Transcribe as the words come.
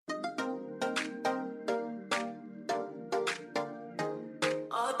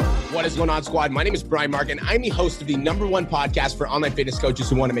What is going on, squad? My name is Brian Mark, and I'm the host of the #1 podcast for online fitness coaches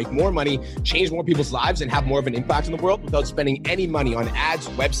who want to make more money, change more people's lives, and have more of an impact in the world without spending any money on ads,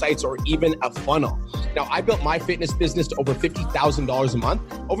 websites, or even a funnel. Now, I built my fitness business to over $50,000 a month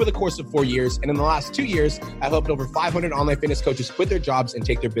over the course of 4 years. And in the last 2 years, I've helped over 500 online fitness coaches quit their jobs and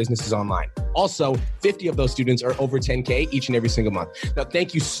take their businesses online. Also, 50 of those students are over 10K each and every single month. Now,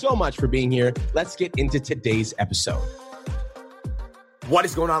 thank you so much for being here. Let's get into today's episode. What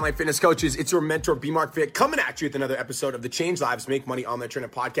is going on, online fitness coaches? It's your mentor, B Mark Fit, coming at you with another episode of the Change Lives, Make Money Online Trainer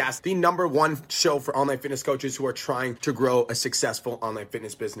podcast, the #1 show for online fitness coaches who are trying to grow a successful online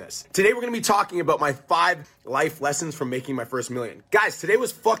fitness business. Today, we're going to be talking about my 5 life lessons from making my first million. Guys, today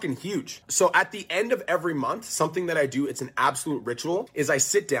was fucking huge. So at the end of every month, something that I do, it's an absolute ritual, is I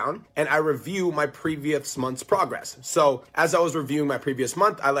sit down and I review my previous month's progress. So as I was reviewing my previous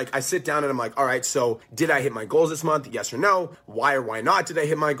month, I sit down and I'm like, all right, so did I hit my goals this month? Yes or no? Why or why not did I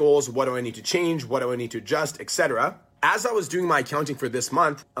hit my goals? What do I need to change? What do I need to adjust, etc.? As I was doing my accounting for this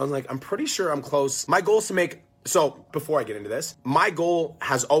month, I was like, I'm pretty sure I'm close. My goal is to make, so before I get into this, my goal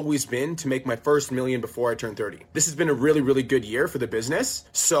has always been to make my first million before I turn 30. This has been a really, really good year for the business.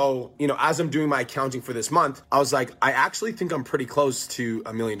 So, as I'm doing my accounting for this month, I was like, I actually think I'm pretty close to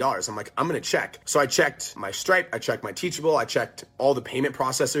 $1 million. I'm like, I'm going to check. So I checked my Stripe, I checked my Teachable, I checked all the payment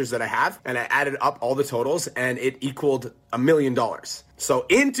processors that I have, and I added up all the totals and it equaled $1 million. So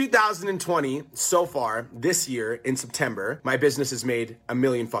in 2020, so far this year in September, my business has made $1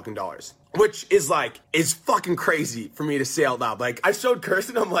 million fucking dollars. Which is fucking crazy for me to say out loud. Like, I showed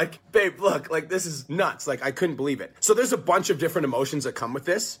Kirsten, I'm like, babe, look, this is nuts. I couldn't believe it. So there's a bunch of different emotions that come with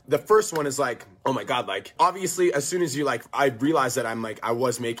this. The first one is oh my God, obviously as soon as I realized that I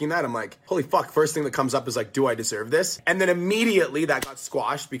was making that, I'm like, holy fuck. First thing that comes up is do I deserve this? And then immediately that got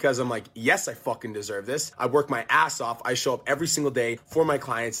squashed because I'm like, yes, I fucking deserve this. I work my ass off. I show up every single day for my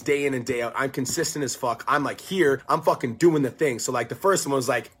clients, day in and day out. I'm consistent as fuck. I'm here, I'm fucking doing the thing. So the first one was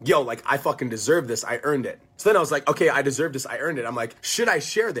yo, I fucking deserve this. I earned it. So then I was like, okay, I deserve this. I earned it. I'm like, should I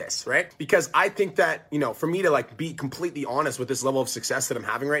share this, right? Because I think that, for me to be completely honest with this level of success that I'm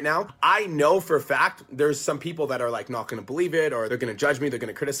having right now, I know for a fact there's some people that are not going to believe it, or they're going to judge me, they're going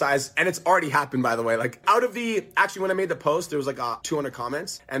to criticize. And it's already happened, by the way. Out of actually when I made the post, there was 200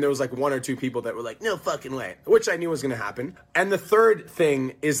 comments, and there was 1 or 2 people that were no fucking way, which I knew was going to happen. And the third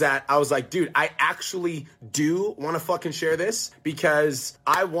thing is that I was like, dude, I actually do want to fucking share this because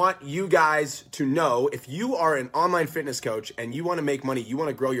I want you guys to know, if you are an online fitness coach and you want to make money, you want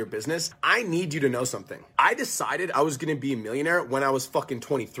to grow your business, I need you to know something. I decided I was going to be a millionaire when I was fucking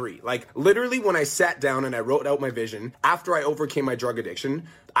 23. Literally when I sat down and I wrote out my vision after I overcame my drug addiction,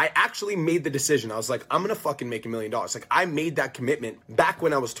 I actually made the decision. I was like, I'm going to fucking make $1 million. I made that commitment back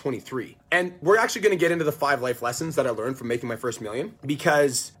when I was 23. And we're actually going to get into the 5 life lessons that I learned from making my first million,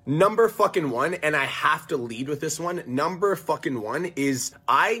 because #1, and I have to lead with this one, #1 is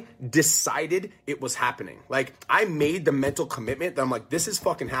I decided it was happening. I made the mental commitment that I'm like, this is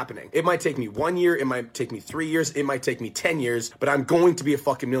fucking happening. It might take me 1 year. It might take me 3 years. It might take me 10 years, but I'm going to be a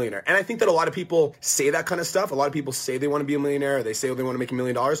fucking millionaire. And I think that a lot of people say that kind of stuff. A lot of people say they want to be a millionaire, or they say they want to make $1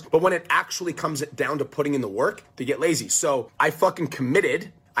 million. But when it actually comes down to putting in the work, they get lazy. So I fucking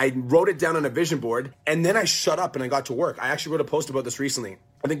committed. I wrote it down on a vision board, and then I shut up and I got to work. I actually wrote a post about this recently.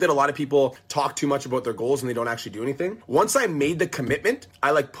 I think that a lot of people talk too much about their goals and they don't actually do anything. Once I made the commitment,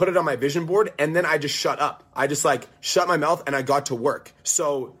 I put it on my vision board, and then I just shut up. I just shut my mouth and I got to work.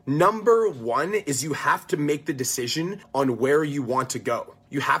 So #1 is you have to make the decision on where you want to go.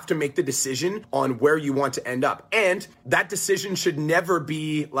 You have to make the decision on where you want to end up. And that decision should never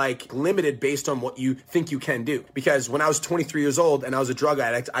be limited based on what you think you can do. Because when I was 23 years old and I was a drug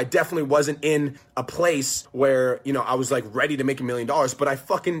addict, I definitely wasn't in a place where, I was ready to make $1 million, but I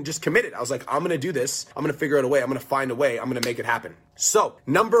fucking just committed. I was like, I'm going to do this. I'm going to figure out a way. I'm going to find a way. I'm going to make it happen. So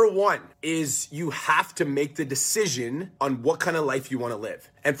 #1 is you have to make the decision on what kind of life you want to live.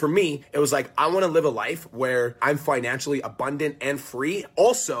 And for me, it was I want to live a life where I'm financially abundant and free.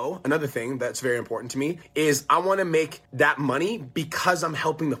 Also, another thing that's very important to me is I want to make that money because I'm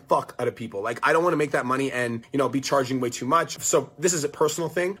helping the fuck out of people. I don't want to make that money and, be charging way too much. So this is a personal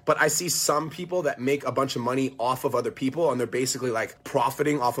thing, but I see some people that make a bunch of money off of other people, and they're basically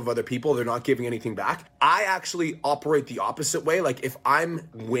profiting off of other people. They're not giving anything back. I actually operate the opposite way. if I'm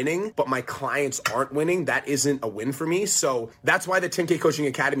winning, but my clients aren't winning, that isn't a win for me. So that's why the 10K Coaching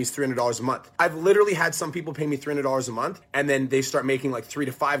Academy is $300 a month. I've literally had some people pay me $300 a month and then they start making like $3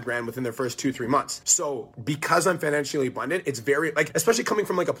 to $5 grand within their first 2-3 months. So because I'm financially abundant, it's very like, especially coming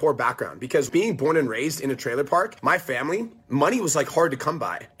from like a poor background, because being born and raised in a trailer park, my family, money was like hard to come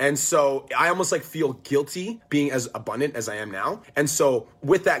by. And so I almost like feel guilty being as abundant as I am now. And so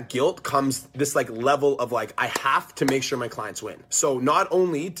with that guilt comes this like level of like, I have to make sure my clients win. So not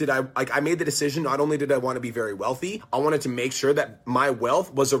only did I made the decision, not only did I want to be very wealthy, I wanted to make sure that my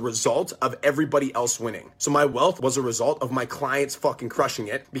wealth was a result of everybody else winning. So my wealth was a result of my clients fucking crushing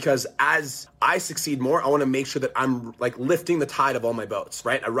it, because as I succeed more, I want to make sure that I'm like lifting the tide of all my boats,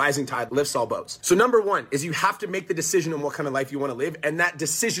 right? A rising tide lifts all boats. So number one is you have to make the decision on what kind of life you want to live. And that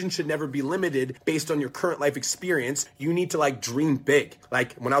decision should never be limited based on your current life experience. You need to like dream big.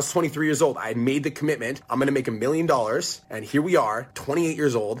 Like when I was 23 years old, I made the commitment, I'm going to make $1 million. And here we are, 28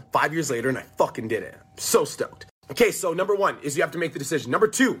 years old, 5 years later, and I fucking did it. So stoked. Okay, so number one is you have to make the decision. Number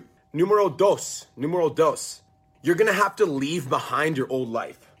two, numero dos. You're going to have to leave behind your old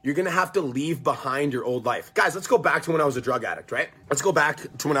life. You're going to have to leave behind your old life. Guys, let's go back to when I was a drug addict, right? Let's go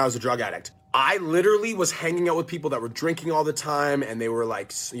back to when I was a drug addict. I literally was hanging out with people that were drinking all the time and they were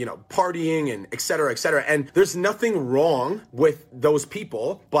like, you know, partying and et cetera, et cetera. And there's nothing wrong with those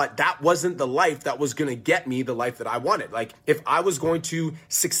people, but that wasn't the life that was going to get me the life that I wanted. Like if I was going to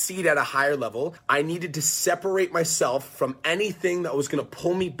succeed at a higher level, I needed to separate myself from anything that was going to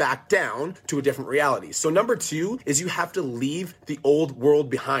pull me back down to a different reality. So number two is you have to leave the old world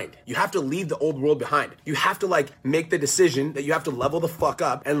behind. You have to leave the old world behind. You have to like make the decision that you have to level the fuck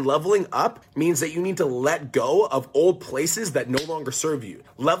up, and leveling up means that you need to let go of old places that no longer serve you.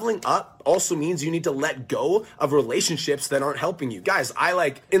 Leveling up also means you need to let go of relationships that aren't helping you. Guys, I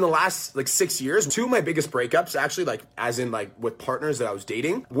like in the last like 6 years, two of my biggest breakups actually, like as in like with partners that I was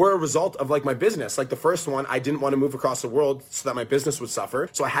dating, were a result of like my business. Like the first one, I didn't want to move across the world so that my business would suffer.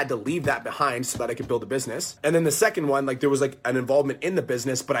 So I had to leave that behind so that I could build a business. And then the second one, like there was like an involvement in the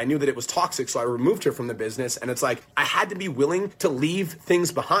business, but I knew that it was toxic. So I removed her from the business. And it's like, I had to be willing to leave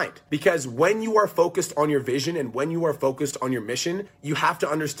things behind, because when you are focused on your vision and when you are focused on your mission, you have to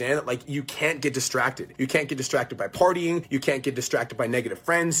understand that like you can't get distracted. You can't get distracted by partying. You can't get distracted by negative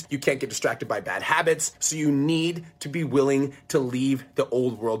friends. You can't get distracted by bad habits. So you need to be willing to leave the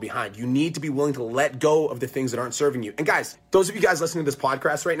old world behind. You need to be willing to let go of the things that aren't serving you. And guys, those of you guys listening to this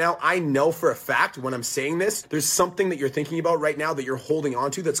podcast right now, I know for a fact when I'm saying this, there's something that you're thinking about right now that you're holding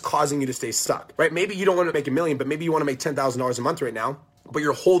on to that's causing you to stay stuck, right? Maybe you don't want to make $1 million, but maybe you want to make $10,000 a month right now, but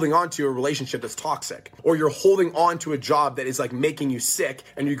you're holding on to a relationship that's toxic, or you're holding on to a job that is like making you sick,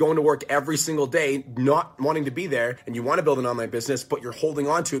 and you're going to work every single day not wanting to be there, and you want to build an online business, but you're holding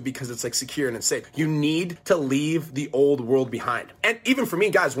on to it because it's like secure and it's safe. You need to leave the old world behind. And even for me,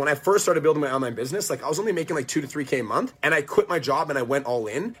 guys, when I first started building my online business, like I was only making like 2 to 3K a month, and I quit my job and I went all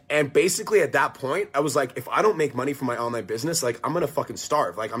in. And basically at that point, I was like, if I don't make money from my online business, like I'm going to fucking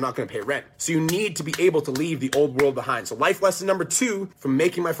starve. Like I'm not going to pay rent. So you need to be able to leave the old world behind. So life lesson number 2 from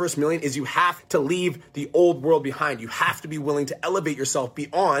making my first million is you have to leave the old world behind. You have to be willing to elevate yourself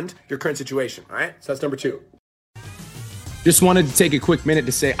beyond your current situation. All right. So that's number 2. Just wanted to take a quick minute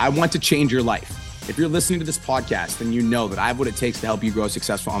to say, I want to change your life. If you're listening to this podcast, then you know that I have what it takes to help you grow a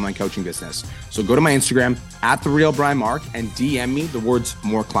successful online coaching business. So go to my Instagram @TheRealBrianMark and DM me the words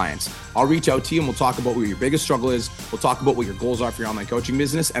more clients. I'll reach out to you and we'll talk about what your biggest struggle is. We'll talk about what your goals are for your online coaching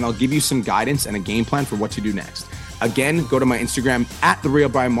business, and I'll give you some guidance and a game plan for what to do next. Again, go to my Instagram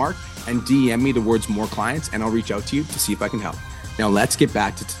 @TheRealBrianMark and DM me the words more clients, and I'll reach out to you to see if I can help. Now let's get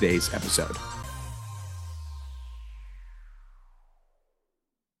back to today's episode.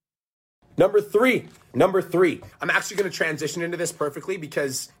 Number three. I'm actually going to transition into this perfectly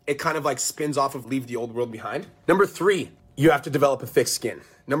because it kind of like spins off of leave the old world behind. Number 3, you have to develop a thick skin.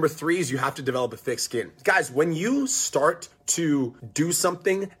 Number 3 is you have to develop a thick skin. Guys, when you start to do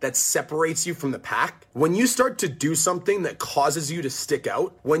something that separates you from the pack, when you start to do something that causes you to stick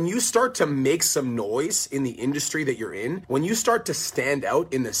out, when you start to make some noise in the industry that you're in, when you start to stand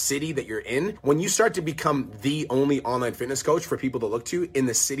out in the city that you're in, when you start to become the only online fitness coach for people to look to in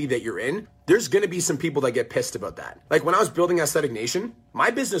the city that you're in, there's going to be some people that get pissed about that. Like when I was building Aesthetic Nation, my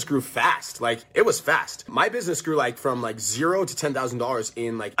business grew fast. Like it was fast. My business grew like from like $0 to $10,000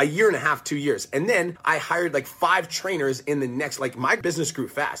 in like a year and a half, 2 years. And then I hired like 5 trainers in the next, like my business grew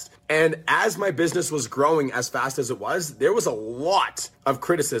fast. And as my business was growing as fast as it was, there was a lot of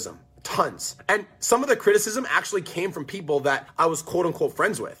criticism. Tons. And some of the criticism actually came from people that I was quote unquote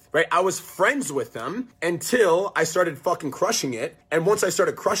friends with, right? I was friends with them until I started fucking crushing it. And once I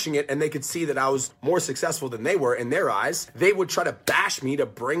started crushing it and they could see that I was more successful than they were in their eyes, they would try to bash me to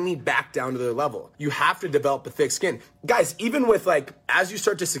bring me back down to their level. You have to develop a thick skin. Guys, even with like, as you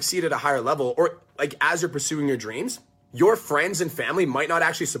start to succeed at a higher level, or like as you're pursuing your dreams, your friends and family might not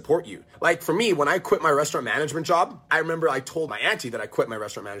actually support you. Like for me, when I quit my restaurant management job, I remember I told my auntie that I quit my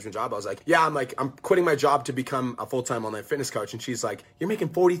restaurant management job. I was like, yeah, I'm quitting my job to become a full-time online fitness coach. And she's like, you're making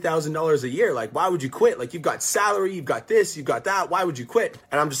 $40,000 a year. Like, why would you quit? Like, you've got salary, you've got this, you've got that. Why would you quit?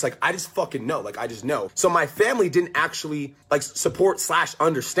 And I'm just like, I just fucking know. Like, I just know. So my family didn't actually like support /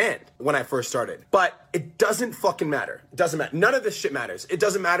 understand when I first started. But it doesn't fucking matter. It doesn't matter. None of this shit matters. It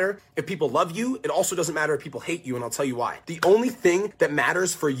doesn't matter if people love you. It also doesn't matter if people hate you. And I'll tell you why. The only thing that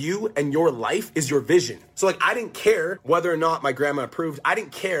matters for you and your life is your vision. So like, I didn't care whether or not my grandma approved. I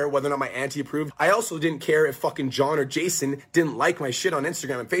didn't care whether or not my auntie approved. I also didn't care if fucking John or Jason didn't like my shit on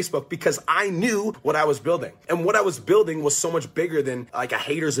Instagram and Facebook, because I knew what I was building. And what I was building was so much bigger than like a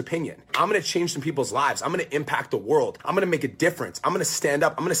hater's opinion. I'm going to change some people's lives. I'm going to impact the world. I'm going to make a difference. I'm going to stand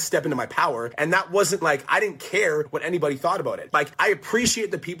up. I'm going to step into my power. And that wasn't like, I didn't care what anybody thought about it. Like, I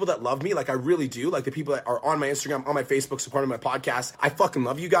appreciate the people that love me. Like, I really do. Like the people that are on my Instagram, on my Facebook, supporting my podcast. I fucking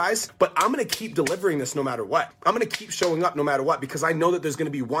love you guys, but I'm going to keep delivering this no matter what. I'm going to keep showing up no matter what, because I know that there's going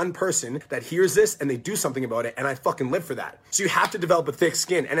to be one person that hears this and they do something about it, and I fucking live for that. So you have to develop a thick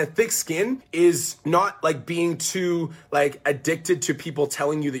skin, and a thick skin is not like being too like addicted to people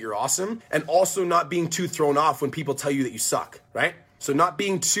telling you that you're awesome, and also not being too thrown off when people tell you that you suck, right? So not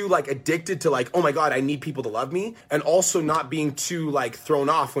being too like addicted to like, oh my God, I need people to love me. And also not being too like thrown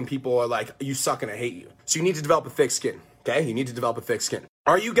off when people are like, you suck and I hate you. So you need to develop a thick skin. Okay? You need to develop a thick skin.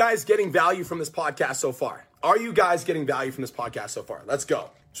 Are you guys getting value from this podcast so far? Are you guys getting value from this podcast so far? Let's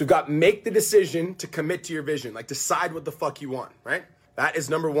go. So we've got make the decision to commit to your vision. Like, decide what the fuck you want, right? That is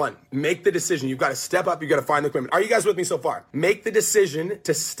number one. Make the decision. You've got to step up. You've got to find the commitment. Are you guys with me so far? Make the decision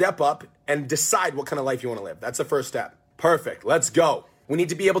to step up and decide what kind of life you want to live. That's the first step. Perfect. Let's go. We need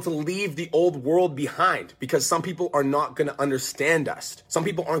to be able to leave the old world behind, because some people are not going to understand us. Some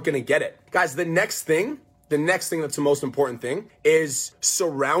people aren't going to get it. Guys, the next thing that's the most important thing is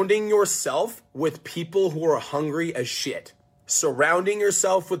surrounding yourself with people who are hungry as shit. Surrounding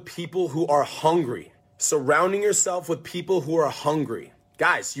yourself with people who are hungry. Surrounding yourself with people who are hungry.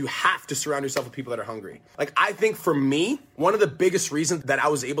 Guys, you have to surround yourself with people that are hungry. Like, I think for me, one of the biggest reasons that I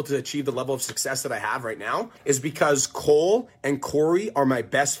was able to achieve the level of success that I have right now is because Cole and Corey are my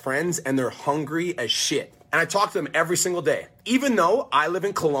best friends, and they're hungry as shit. And I talk to them every single day. Even though I live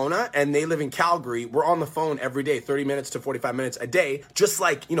in Kelowna and they live in Calgary, we're on the phone every day, 30 minutes to 45 minutes a day, just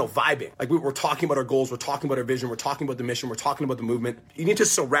like, vibing. Like, we're talking about our goals, we're talking about our vision, we're talking about the mission, we're talking about the movement. You need to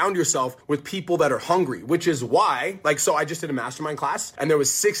surround yourself with people that are hungry, which is why, so I just did a mastermind class, and there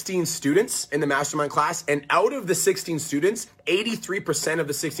was 16 students in the mastermind class, and out of the 16 students, 83% of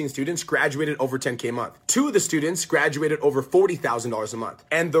the 16 students graduated over 10K a month. 2 of the students graduated over $40,000 a month.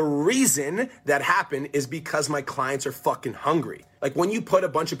 And the reason that happened is because my clients are fucking hungry. Like, when you put a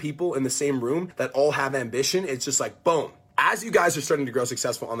bunch of people in the same room that all have ambition, it's just like, boom. As you guys are starting to grow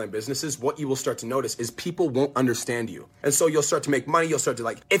successful online businesses, what you will start to notice is people won't understand you. And so you'll start to make money. You'll start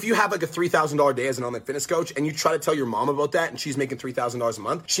to if you have a $3,000 day as an online fitness coach and you try to tell your mom about that and she's making $3,000 a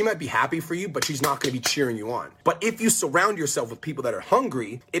month, she might be happy for you, but she's not going to be cheering you on. But if you surround yourself with people that are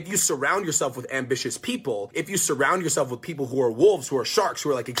hungry, if you surround yourself with ambitious people, if you surround yourself with people who are wolves, who are sharks,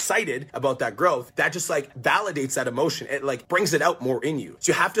 who are excited about that growth, that just validates that emotion. It brings it out more in you.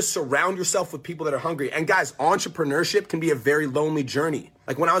 So you have to surround yourself with people that are hungry. And guys, entrepreneurship can be a very lonely journey.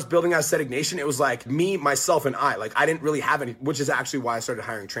 When I was building Aesthetic Nation, it was me, myself, and I. I didn't really have any, which is actually why I started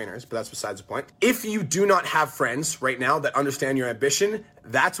hiring trainers, but that's besides the point. If you do not have friends right now that understand your ambition,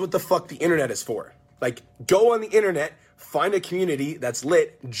 that's what the fuck the internet is for. Go on the internet, find a community that's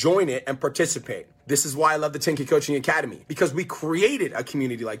lit, join it, and participate. This is why I love the 10K Coaching Academy, because we created a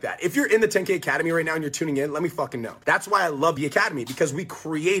community like that. If you're in the 10K Academy right now and you're tuning in, let me fucking know. That's why I love the Academy, because we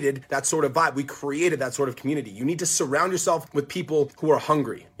created that sort of vibe. We created that sort of community. You need to surround yourself with people who are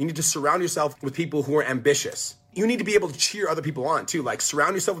hungry. You need to surround yourself with people who are ambitious. You need to be able to cheer other people on too.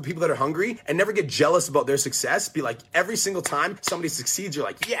 Surround yourself with people that are hungry and never get jealous about their success. Be every single time somebody succeeds,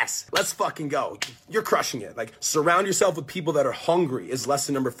 you're yes, let's fucking go. You're crushing it. Surround yourself with people that are hungry is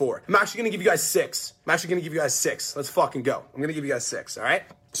lesson number 4. I'm actually going to give you guys 6. Let's fucking go. I'm going to give you guys 6. All right.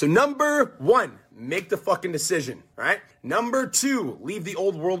 So number 1, make the fucking decision. All right. Number 2, leave the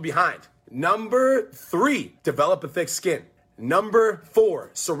old world behind. Number 3, develop a thick skin. Number 4,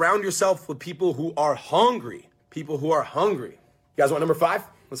 surround yourself with people who are hungry. People who are hungry. You guys want number 5?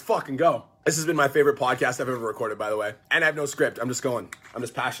 Let's fucking go. This has been my favorite podcast I've ever recorded, by the way. And I have no script. I'm just going. I'm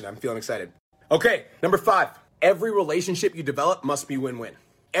just passionate. I'm feeling excited. Okay, number 5. Every relationship you develop must be win-win.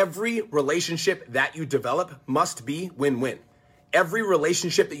 Every relationship that you develop must be win-win. Every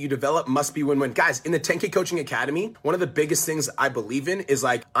relationship that you develop must be win-win. Guys, in the 10K Coaching Academy, one of the biggest things I believe in is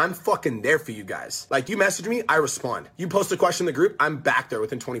like, I'm fucking there for you guys. Like, you message me, I respond. You post a question in the group, I'm back there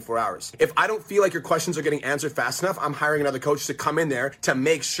within 24 hours. If I don't feel like your questions are getting answered fast enough, I'm hiring another coach to come in there to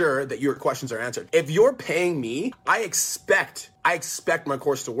make sure that your questions are answered. If you're paying me, I expect my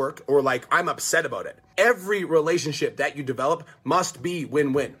course to work, or like I'm upset about it. Every relationship that you develop must be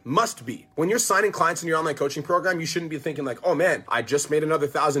win-win. Must be. When you're signing clients in your online coaching program, you shouldn't be thinking like, oh man, I just made another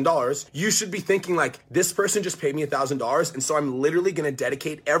 $1,000. You should be thinking like, this person just paid me $1,000, and so I'm literally gonna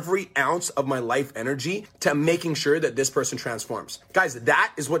dedicate every ounce of my life energy to making sure that this person transforms. Guys,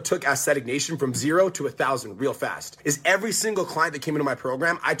 that is what took Aesthetic Nation from 0 to 1,000 real fast. Is every single client that came into my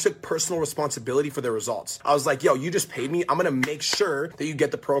program, I took personal responsibility for their results. I was like, yo, you just paid me. I'm gonna make sure that you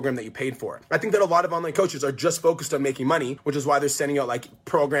get the program that you paid for. I think that a lot of online coaches are just focused on making money, which is why they're sending out like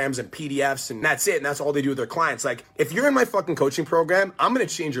programs and PDFs, and that's it. And that's all they do with their clients. Like, if you're in my fucking coaching program, I'm going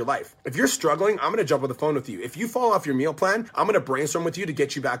to change your life. If you're struggling, I'm going to jump on the phone with you. If you fall off your meal plan, I'm going to brainstorm with you to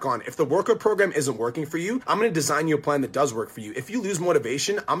get you back on. If the workout program isn't working for you, I'm going to design you a plan that does work for you. If you lose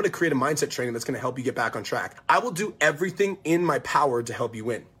motivation, I'm going to create a mindset training that's going to help you get back on track. I will do everything in my power to help you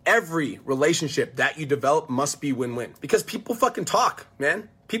win. Every relationship that you develop must be win-win, because people fucking talk, man.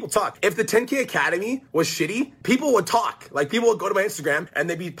 People talk. If the 10K Academy was shitty, people would talk. Like, people would go to my Instagram and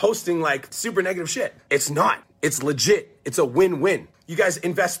they'd be posting like super negative shit. It's not. It's legit. It's a win-win. You guys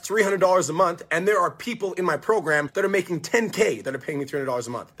invest $300 a month, and there are people in my program that are making 10K that are paying me $300 a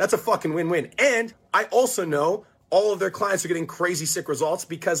month. That's a fucking win-win. And I also know all of their clients are getting crazy sick results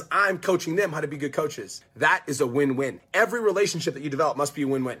because I'm coaching them how to be good coaches. That is a win-win. Every relationship that you develop must be a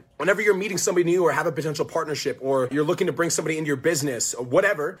win-win. Whenever you're meeting somebody new or have a potential partnership, or you're looking to bring somebody into your business or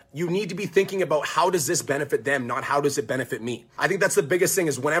whatever, you need to be thinking about, how does this benefit them, not how does it benefit me? I think that's the biggest thing,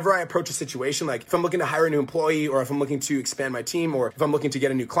 is whenever I approach a situation, like if I'm looking to hire a new employee, or if I'm looking to expand my team, or if I'm looking to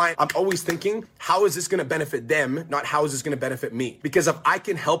get a new client, I'm always thinking, how is this going to benefit them, not how is this going to benefit me? Because if I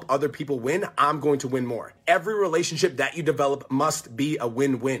can help other people win, I'm going to win more. Every relationship that you develop must be a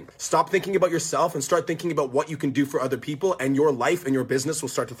win-win. Stop thinking about yourself and start thinking about what you can do for other people, and your life and your business will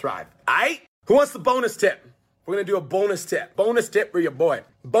start to thrive. All right? Who wants the bonus tip? We're going to do a bonus tip. Bonus tip for your boy.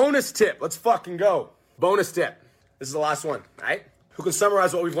 Bonus tip. Let's fucking go. Bonus tip. This is the last one. All right? Who can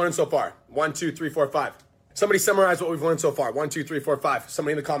summarize what we've learned so far? 1, 2, 3, 4, 5. Somebody summarize what we've learned so far. 1, 2, 3, 4, 5.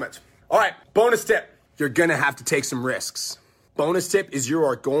 Somebody in the comments. All right. Bonus tip. You're going to have to take some risks. Bonus tip is, you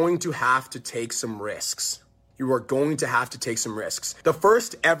are going to have to take some risks. You are going to have to take some risks. The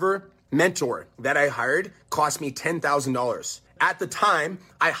first ever mentor that I hired cost me $10,000. At the time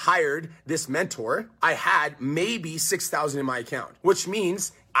I hired this mentor, I had maybe $6,000 in my account, which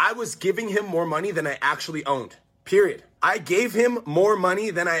means I was giving him more money than I actually owned, period. I gave him more money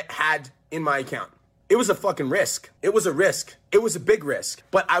than I had in my account. It was a fucking risk. It was a risk. It was a big risk,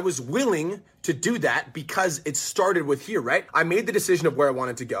 but I was willing to do that because it started with here, right? I made the decision of where I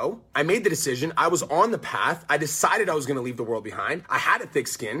wanted to go. I made the decision. I was on the path. I decided I was going to leave the world behind. I had a thick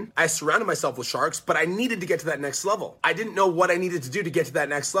skin. I surrounded myself with sharks, but I needed to get to that next level. I didn't know what I needed to do to get to that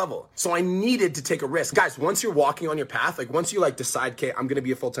next level. So I needed to take a risk. Guys, once you're walking on your path, like once you like decide, okay, I'm going to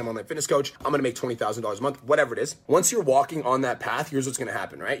be a full-time online fitness coach. I'm going to make $20,000 a month, whatever it is. Once you're walking on that path, here's what's going to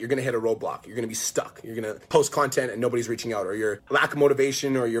happen, right? You're going to hit a roadblock. You're going to be stuck. You're going to post content and nobody's reaching out, or you're lack of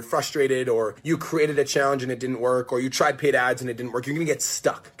motivation, or you're frustrated, or you created a challenge and it didn't work, or you tried paid ads and it didn't work. You're gonna get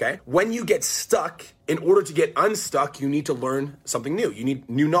stuck, okay? When you get stuck, in order to get unstuck, you need to learn something new. You need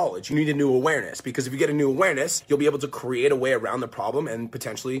new knowledge. You need a new awareness, because if you get a new awareness, you'll be able to create a way around the problem and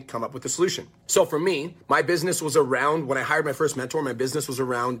potentially come up with a solution. So for me, my business was around, when I hired my first mentor, my business was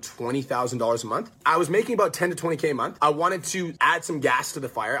around $20,000 a month. I was making about 10 to 20K a month. I wanted to add some gas to the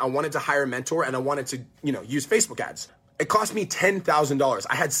fire. I wanted to hire a mentor, and I wanted to, use Facebook ads. It cost me $10,000.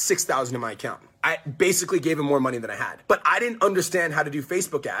 I had $6,000 in my account. I basically gave him more money than I had. But I didn't understand how to do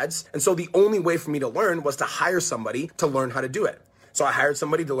Facebook ads. And so the only way for me to learn was to hire somebody to learn how to do it. So I hired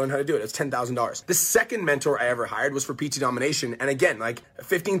somebody to learn how to do it. It's $10,000. The second mentor I ever hired was for PT Domination. And again, like a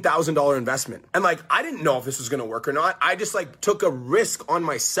 $15,000 investment. And like, I didn't know if this was going to work or not. I just like took a risk on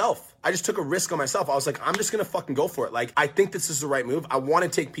myself. I was like, I'm just going to fucking go for it. Like, I think this is the right move. I want to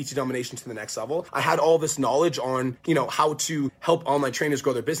take PT Domination to the next level. I had all this knowledge on, how to help online trainers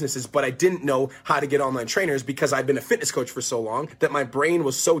grow their businesses, but I didn't know how to get online trainers because I'd been a fitness coach for so long that my brain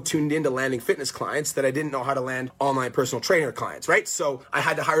was so tuned into landing fitness clients that I didn't know how to land online personal trainer clients, right? So I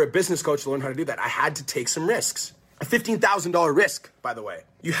had to hire a business coach to learn how to do that. I had to take some risks. a $15,000 risk, by the way.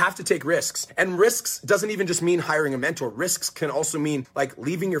 You have to take risks. And risks doesn't even just mean hiring a mentor. Risks can also mean like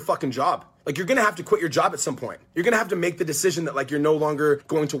leaving your fucking job. Like you're gonna have to quit your job at some point. You're gonna have to make the decision that like you're no longer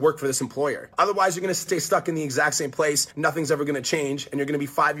going to work for this employer. Otherwise, you're gonna stay stuck in the exact same place. Nothing's ever gonna change. And you're gonna be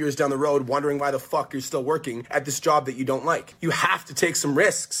 5 years down the road wondering why the fuck you're still working at this job that you don't like. You have to take some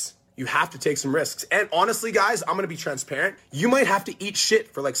risks. You have to take some risks. And honestly, guys, I'm gonna be transparent. You might have to eat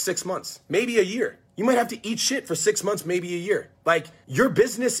shit for like 6 months, maybe a year. You might have to eat shit for 6 months, maybe a year. Like your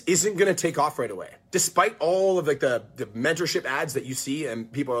business isn't gonna take off right away. Despite all of like the mentorship ads that you see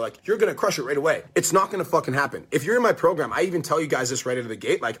and people are like, you're gonna crush it right away. It's not gonna fucking happen. If you're in my program, I even tell you guys this right out of the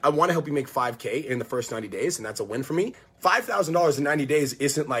gate. Like I wanna help you make 5K in the first 90 days and that's a win for me. $5,000 in 90 days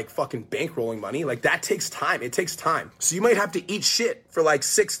isn't like fucking bankrolling money. Like that takes time. It takes time. So you might have to eat shit for like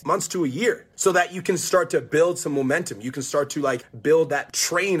 6 months to a year so that you can start to build some momentum. You can start to like build that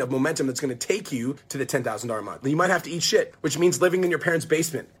train of momentum that's gonna take you to the $10,000 a month. You might have to eat shit, which means living in your parents'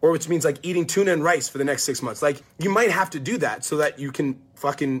 basement, or which means like eating tuna and rice for the next 6 months. Like you might have to do that so that you can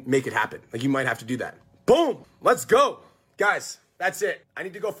fucking make it happen. Like you might have to do that. Boom, let's go. Guys, that's it. I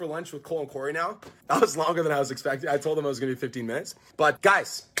need to go for lunch with Cole and Corey now. That was longer than I was expecting. I told them it was gonna be 15 minutes. But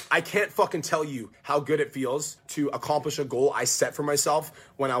guys, I can't fucking tell you how good it feels to accomplish a goal I set for myself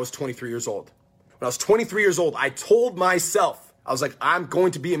when I was 23 years old. When I was 23 years old, I told myself, I was like, I'm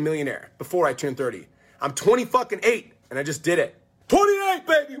going to be a millionaire before I turn 30. I'm 28 and I just did it. 28,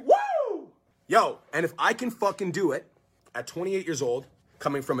 baby, woo! Yo, and if I can fucking do it at 28 years old,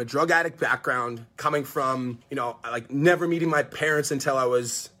 coming from a drug addict background, coming from, you know, like never meeting my parents until I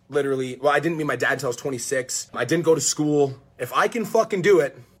was literally, well, I didn't meet my dad until I was 26. I didn't go to school. If I can fucking do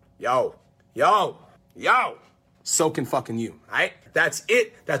it, yo, so can fucking you, all right? That's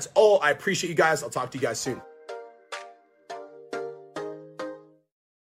it. That's all. I appreciate you guys. I'll talk to you guys soon.